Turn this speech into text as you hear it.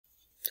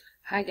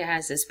Hi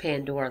guys, it's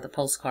Pandora, the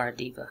Postcard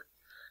Diva.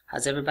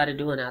 How's everybody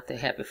doing out there?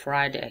 Happy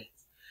Friday.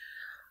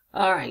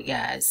 Alright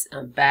guys,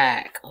 I'm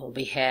back on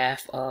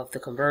behalf of the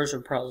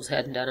Conversion Pros.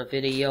 Hadn't done a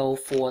video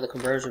for the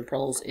Conversion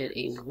Pros in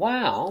a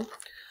while.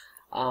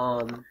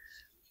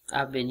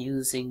 I've been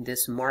using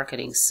this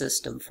marketing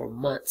system for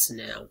months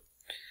now.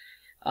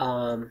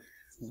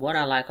 What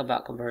I like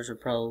about Conversion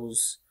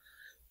Pros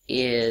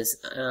is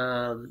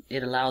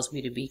it allows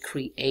me to be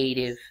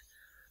creative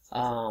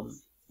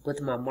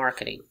with my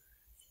marketing.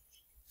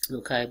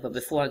 Okay, but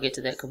before I get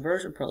to that,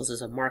 Conversion Pros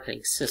is a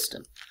marketing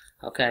system.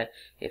 Okay,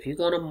 if you're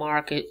going to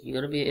market, you're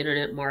going to be an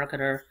internet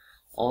marketer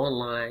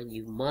online,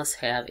 you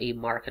must have a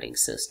marketing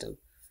system.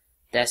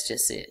 That's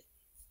just it.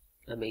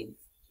 I mean,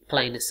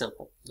 plain and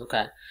simple.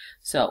 Okay,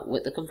 so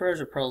with the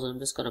Conversion Pros, I'm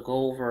just going to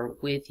go over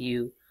with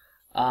you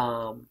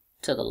to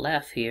the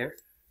left here,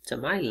 to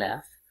my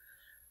left,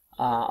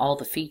 all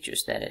the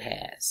features that it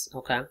has.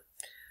 Okay,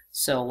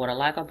 so what I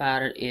like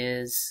about it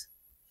is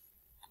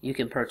you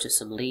can purchase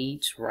some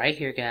leads right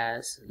here,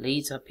 guys.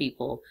 Leads are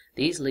people.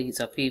 These leads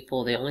are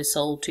people. They're only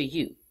sold to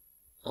you.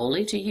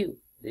 Only to you.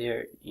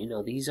 They're,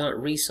 these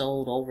aren't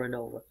resold over and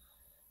over.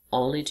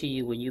 Only to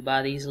you. When you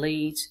buy these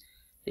leads,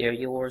 they're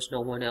yours. No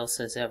one else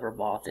has ever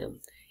bought them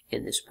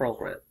in this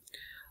program.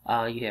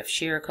 You have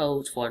share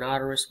codes for an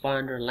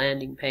autoresponder,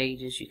 landing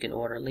pages. You can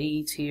order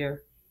leads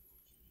here.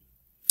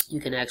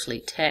 You can actually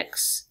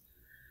text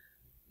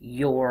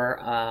your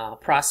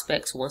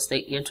prospects. Once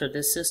they enter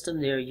this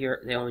system,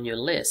 they're on your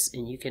list,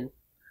 and you can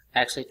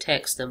actually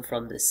text them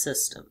from this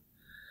system.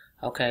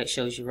 Okay, it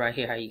shows you right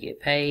here how you get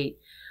paid.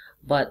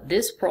 But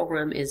this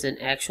program is an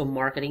actual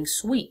marketing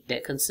suite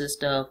that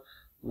consists of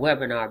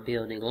webinar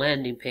building,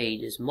 landing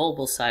pages,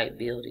 mobile site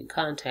building,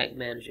 contact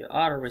manager,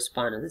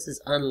 autoresponder. This is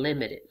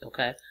unlimited.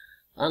 Okay,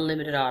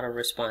 unlimited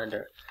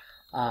autoresponder,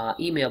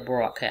 email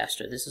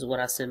broadcaster. This is what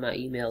I send my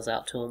emails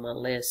out to on my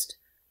list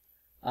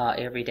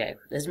every day.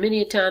 As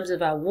many times as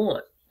I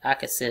want, I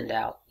can send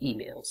out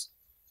emails.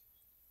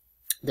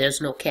 There's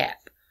no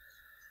cap.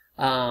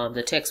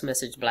 The text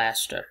message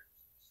blaster,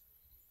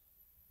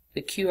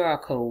 the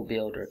QR code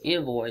builder,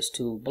 invoice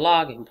tool,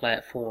 blogging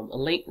platform, a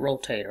link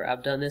rotator.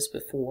 I've done this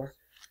before.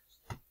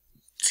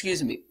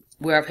 Excuse me,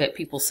 where I've had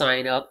people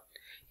sign up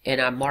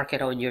and I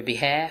market on your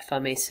behalf. I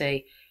may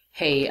say,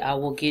 hey, I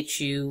will get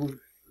you,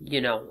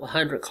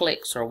 100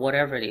 clicks or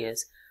whatever it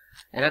is,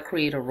 and I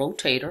create a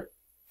rotator.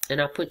 And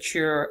I put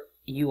your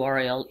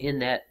URL in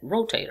that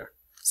rotator.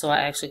 So I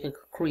actually can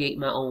create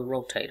my own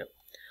rotator.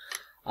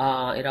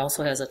 It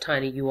also has a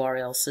tiny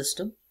URL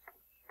system.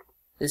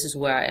 This is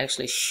where I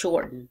actually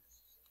shorten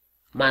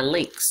my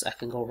links. I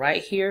can go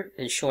right here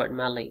and shorten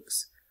my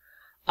links.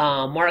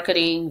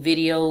 Marketing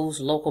videos,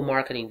 local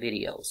marketing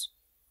videos.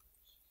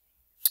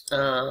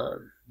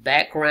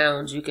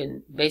 Backgrounds, you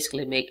can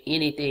basically make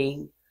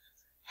anything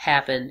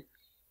happen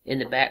in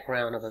the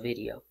background of a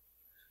video.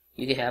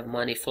 You can have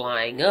money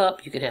flying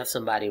up. You can have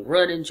somebody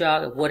running,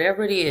 jogging,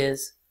 whatever it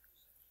is.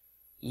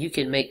 You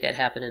can make that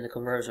happen in the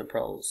Conversion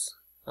Pros.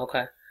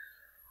 Okay.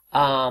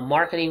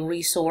 Marketing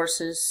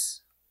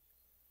resources.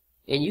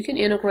 And you can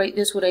integrate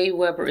this with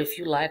Aweber if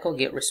you like or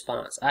get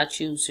response. I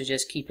choose to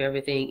just keep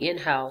everything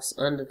in-house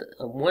under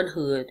one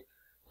hood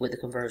with the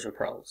Conversion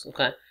Pros.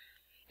 Okay.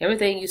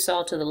 Everything you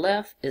saw to the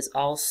left is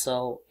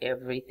also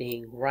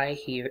everything right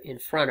here in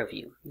front of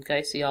you.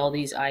 Okay. See all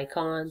these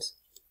icons?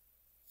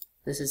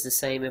 This is the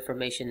same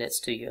information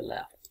that's to your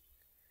left.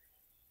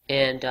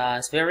 And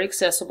it's very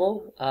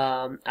accessible.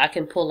 I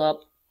can pull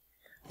up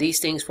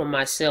these things from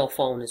my cell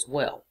phone as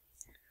well.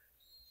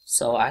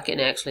 So I can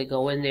actually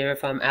go in there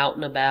if I'm out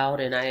and about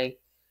and I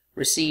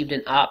received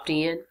an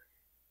opt-in.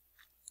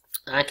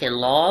 I can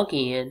log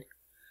in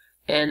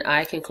and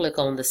I can click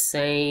on the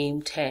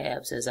same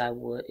tabs as I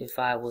would if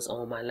I was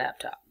on my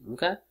laptop.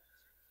 Okay?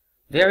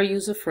 Very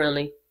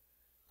user-friendly.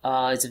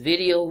 It's a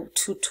video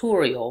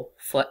tutorial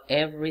for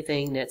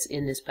everything that's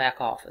in this back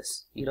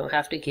office. You don't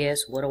have to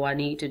guess, what do I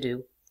need to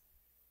do?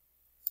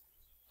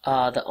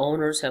 The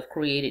owners have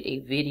created a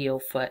video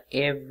for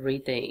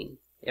everything.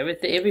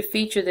 Every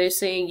feature they're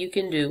saying you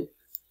can do,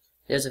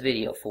 there's a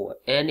video for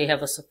it. And they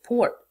have a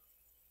support.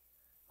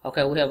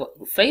 Okay, we have a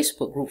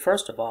Facebook group,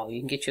 first of all.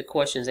 You can get your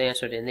questions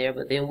answered in there.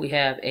 But then we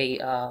have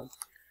a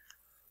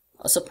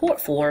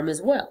support forum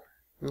as well.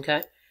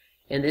 Okay.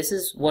 And this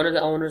is one of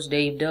the owners,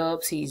 Dave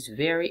Dubs. He's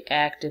very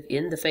active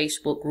in the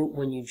Facebook group.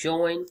 When you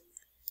join,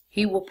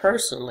 he will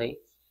personally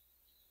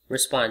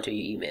respond to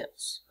your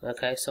emails.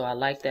 Okay, so I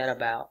like that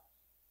about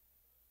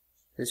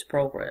this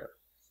program.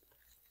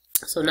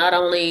 So not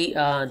only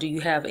do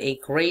you have a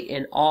great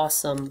and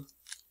awesome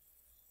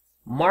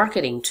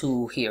marketing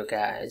tool here,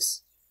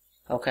 guys,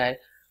 okay,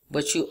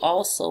 but you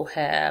also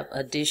have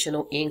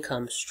additional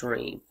income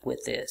stream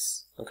with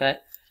this. Okay,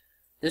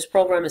 this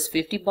program is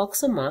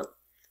 $50 a month.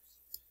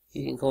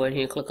 You can go in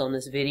here and click on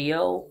this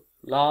video,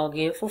 log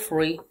in for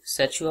free,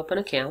 set you up an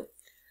account,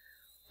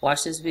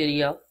 watch this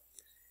video.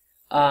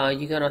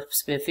 You're going to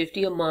spend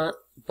 $50 a month,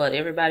 but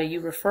everybody you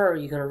refer,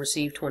 you're going to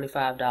receive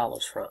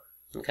 $25 from.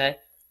 Okay?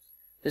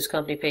 This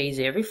company pays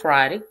every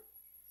Friday,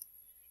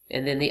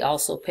 And then they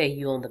also pay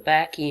you on the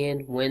back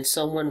end when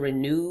someone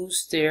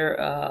renews their,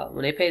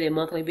 when they pay their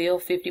monthly bill,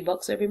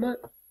 $50 every month,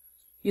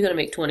 you're going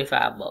to make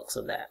 $25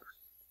 of that.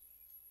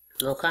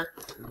 Okay?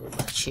 Move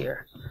my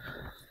chair.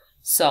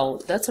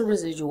 So that's a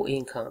residual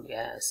income,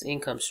 guys.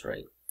 Income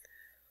stream.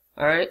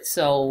 Alright,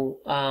 so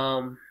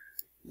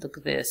look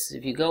at this.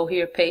 If you go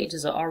here,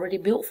 pages are already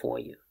built for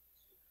you.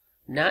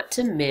 Not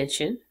to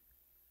mention,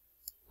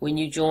 when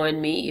you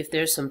join me, if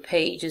there's some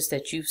pages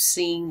that you've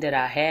seen that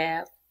I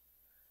have,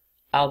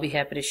 I'll be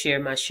happy to share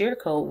my share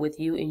code with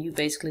you, and you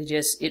basically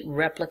just, it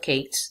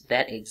replicates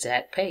that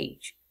exact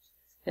page.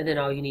 And then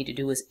all you need to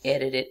do is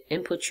edit it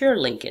and put your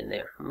link in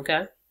there,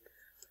 okay?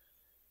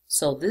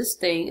 So this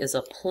thing is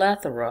a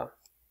plethora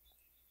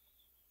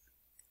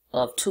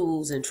of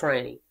tools and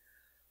training.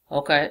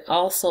 Okay,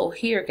 also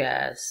here,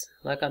 guys,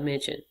 like I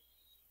mentioned,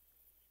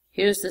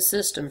 here's the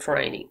system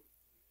training.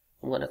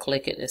 I'm going to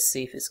click it. Let's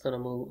see if it's going to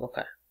move.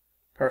 Okay,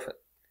 perfect.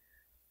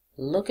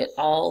 Look at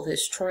all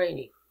this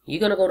training. You're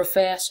going to go to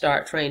Fast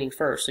Start training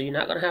first, so you're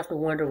not going to have to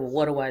wonder, well,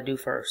 what do I do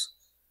first?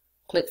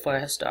 Click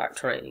Fast Start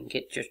training.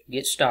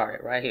 Get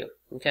started right here.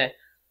 Okay.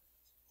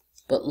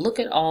 But look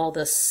at all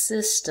the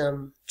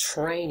system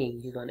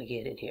training you're going to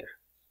get in here.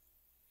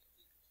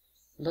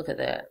 Look at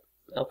that.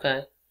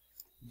 Okay.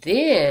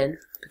 Then,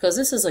 because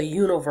this is a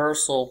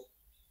universal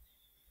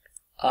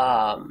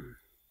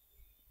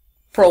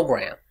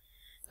program.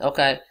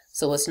 Okay.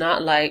 So it's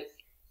not like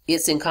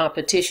it's in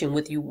competition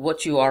with you,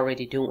 what you're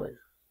already doing.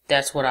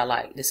 That's what I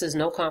like. This is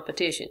no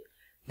competition.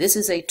 This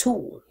is a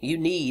tool you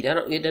need.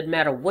 It doesn't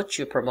matter what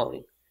you're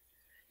promoting.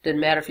 It doesn't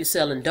matter if you're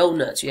selling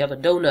donuts. You have a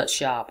donut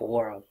shop,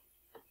 or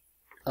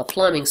a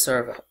plumbing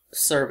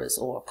service,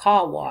 or a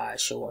car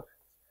wash, or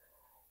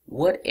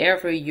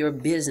whatever your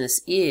business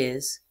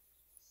is,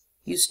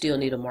 you still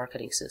need a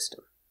marketing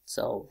system.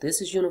 So this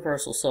is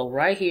universal. So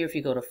right here, if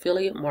you go to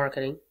affiliate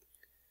marketing,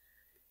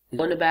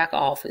 go in the back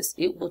office,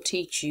 it will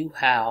teach you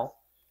how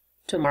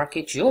to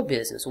market your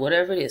business,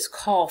 whatever it is: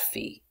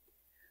 coffee,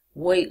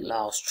 weight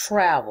loss,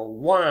 travel,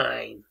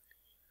 wine,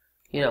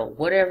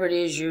 whatever it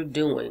is you're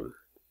doing.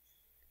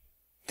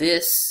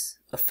 This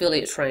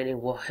affiliate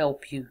training will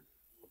help you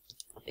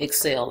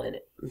excel in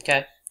it.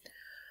 Okay,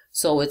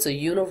 so it's a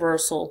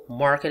universal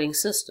marketing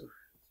system.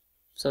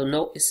 So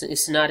no,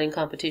 it's not in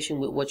competition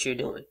with what you're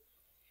doing.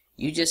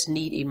 You just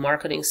need a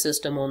marketing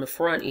system on the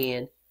front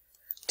end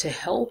to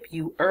help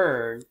you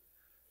earn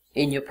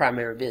in your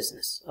primary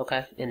business.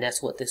 Okay, and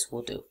that's what this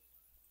will do.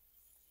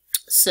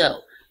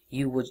 So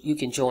you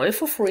can join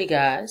for free,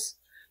 guys.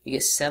 You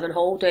get 7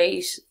 whole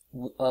days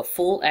of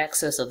full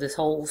access of this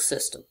whole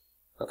system.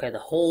 Okay, the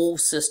whole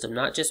system,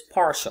 not just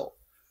partial.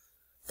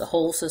 The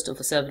whole system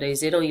for 7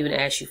 days. They don't even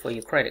ask you for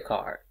your credit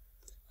card.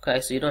 Okay,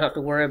 so you don't have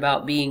to worry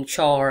about being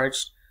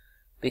charged,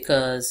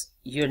 because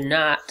you're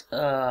not,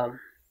 they're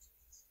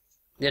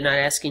not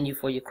asking you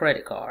for your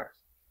credit card.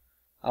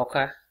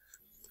 Okay.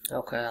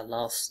 Okay, I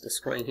lost the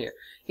screen here.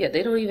 Yeah,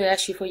 they don't even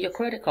ask you for your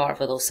credit card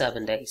for those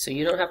 7 days. So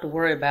you don't have to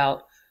worry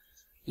about,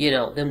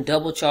 them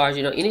double charge,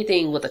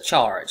 anything with a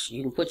charge.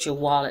 You can put your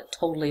wallet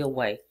totally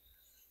away.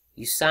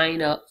 You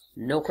sign up,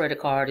 no credit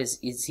card is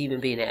even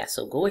being asked.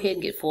 So go ahead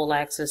and get full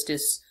access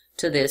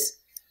to this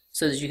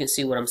so that you can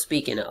see what I'm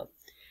speaking of.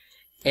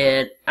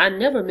 And I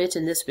never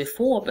mentioned this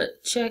before,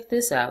 but check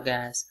this out,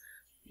 guys.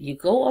 You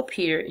go up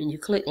here and you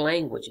click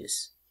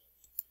languages.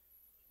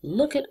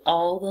 Look at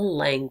all the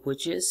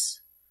languages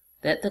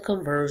that the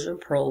Conversion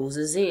Pros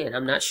is in.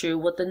 I'm not sure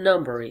what the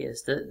number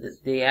is,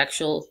 the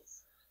actual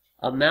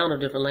amount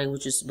of different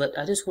languages, but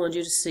I just wanted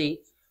you to see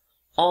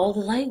all the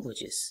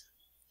languages.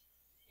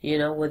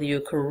 Whether you're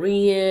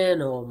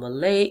Korean or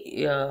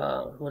Malay,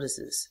 what is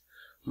this?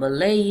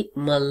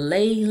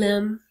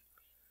 Malayalam,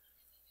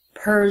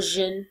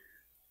 Persian,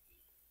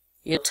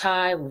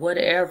 Thai,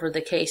 whatever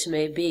the case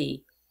may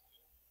be.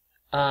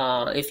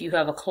 If you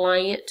have a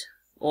client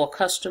or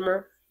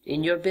customer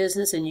in your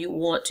business and you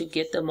want to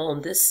get them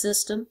on this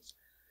system,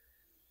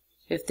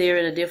 if they're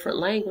in a different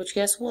language,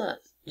 guess what?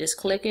 Just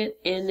click it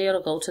and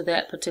it'll go to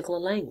that particular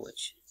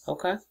language.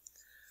 Okay?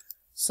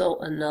 So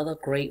another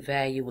great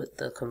value with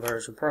the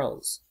Conversion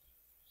Pros.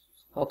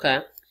 Okay?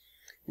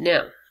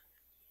 Now,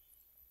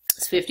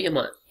 it's $50 a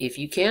month. If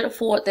you can't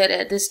afford that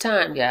at this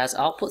time, guys,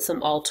 I'll put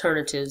some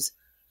alternatives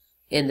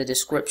in the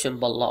description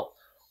below.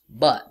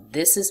 But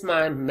this is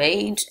my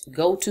main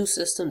go-to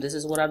system. This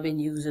is what I've been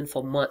using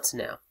for months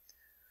now.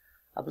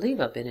 I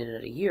believe I've been in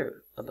it a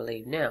year,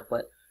 now,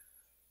 but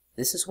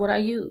this is what I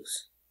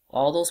use.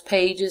 All those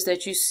pages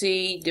that you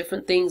see,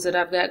 different things that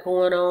I've got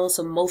going on,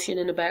 some motion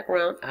in the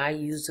background, I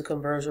use the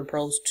Conversion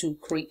Pros to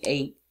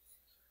create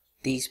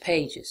these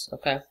pages,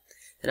 okay?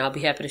 And I'll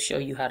be happy to show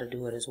you how to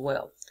do it as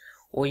well.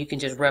 Or you can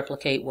just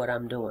replicate what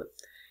I'm doing.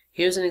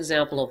 Here's an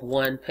example of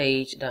one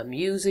page that I'm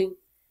using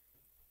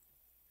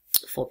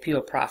for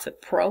Pure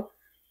Profit Pro.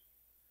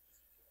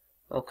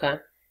 Okay.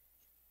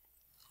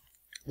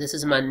 This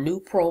is my new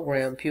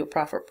program, Pure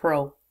Profit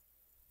Pro,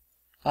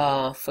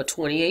 for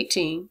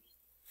 2018.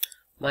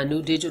 My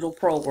new digital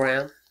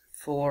program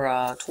for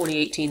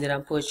 2018 that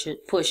I'm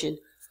pushing.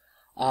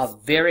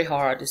 Very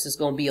hard. This is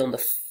going to be on the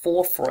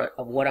forefront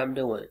of what I'm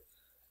doing.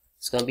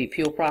 It's going to be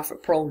Pure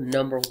Profit Pro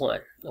 #1.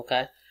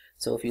 Okay,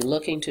 so if you're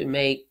looking to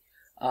make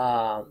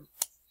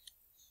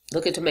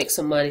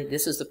some money,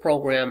 this is the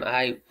program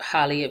I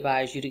highly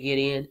advise you to get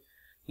in.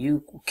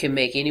 You can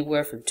make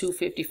anywhere from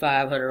 $250,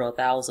 $500, or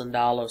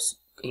 $1,000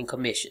 in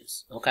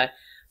commissions. Okay,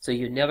 so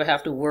you never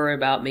have to worry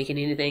about making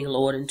anything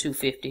lower than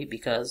 $250,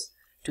 because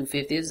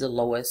 $250 is the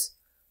lowest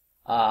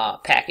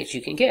package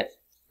you can get.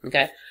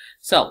 Okay,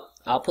 so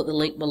I'll put the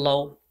link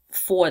below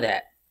for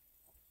that.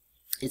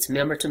 It's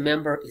member to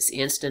member. It's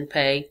instant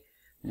pay,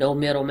 no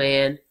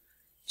middleman.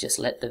 Just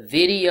let the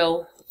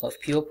video of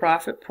Pure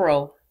Profit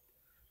Pro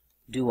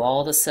do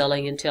all the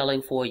selling and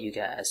telling for you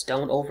guys.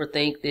 Don't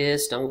overthink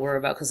this. Don't worry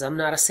about, because I'm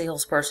not a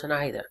salesperson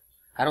either.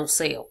 I don't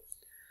sell.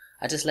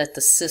 I just let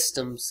the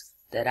systems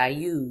that I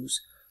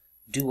use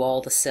do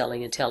all the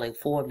selling and telling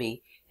for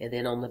me. And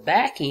then on the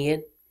back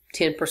end,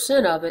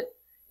 10% of it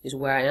is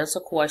where I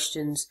answer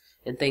questions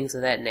and things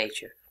of that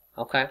nature.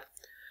 Okay?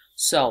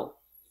 So,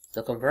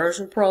 the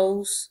Conversion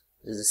Pros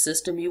is a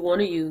system you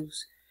want to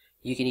use.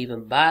 You can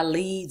even buy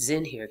leads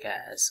in here,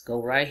 guys.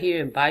 Go right here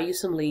and buy you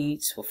some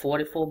leads for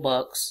 44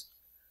 bucks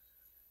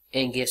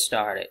and get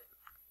started.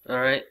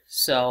 Alright?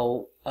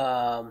 So,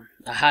 I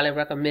highly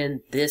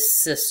recommend this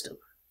system.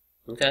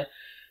 Okay?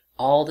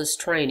 All this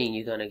training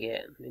you're going to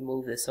get. Let me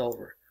move this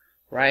over.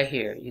 Right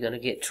here. You're going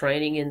to get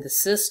training in the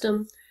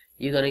system.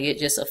 You're going to get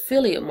just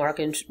affiliate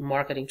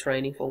marketing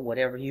training for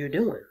whatever you're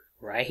doing.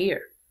 Right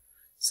here.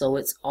 So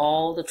it's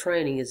all the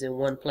training is in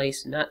one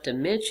place, not to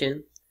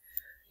mention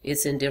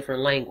it's in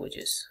different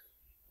languages.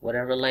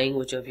 Whatever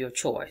language of your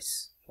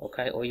choice.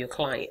 Okay? Or your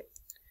client.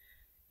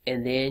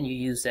 And then you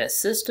use that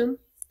system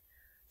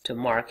to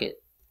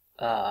market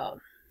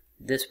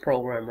this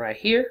program right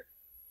here.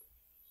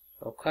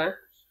 Okay?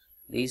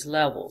 These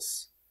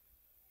levels.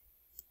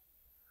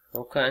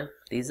 Okay?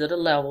 These are the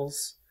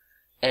levels.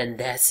 And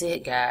that's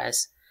it,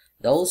 guys.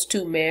 Those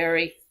two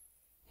marry,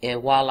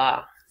 and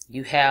voila,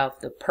 you have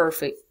the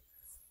perfect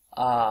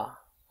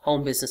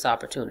home business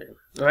opportunity.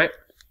 All right?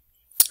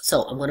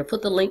 So I'm going to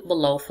put the link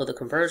below for the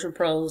Conversion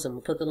Pros. I'm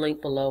going to put the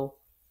link below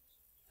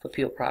for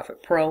Pure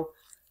Profit Pro.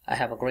 I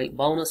have a great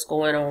bonus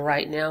going on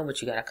right now,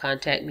 but you got to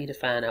contact me to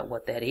find out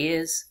what that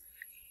is.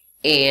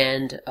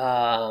 And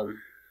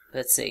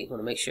let's see, I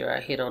want to make sure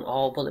I hit on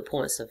all bullet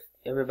points of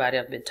everybody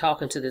I've been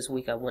talking to this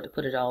week. I want to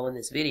put it all in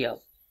this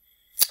video.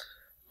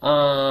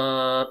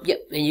 Yep,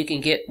 and you can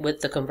get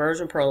with the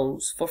Conversion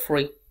Pros for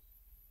free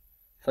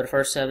for the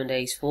first 7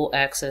 days, full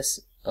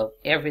access of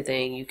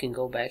everything. You can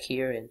go back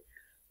here and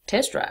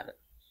test drive it.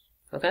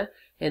 Okay,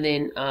 and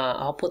then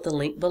I'll put the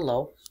link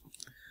below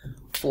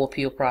for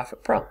Pure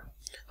Profit Pro.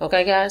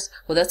 Okay, guys,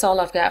 well, that's all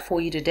I've got for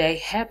you today.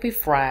 Happy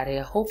Friday.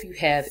 I hope you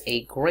have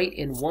a great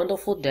and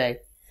wonderful day,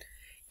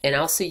 and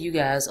I'll see you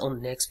guys on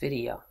the next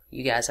video.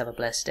 You guys have a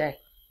blessed day.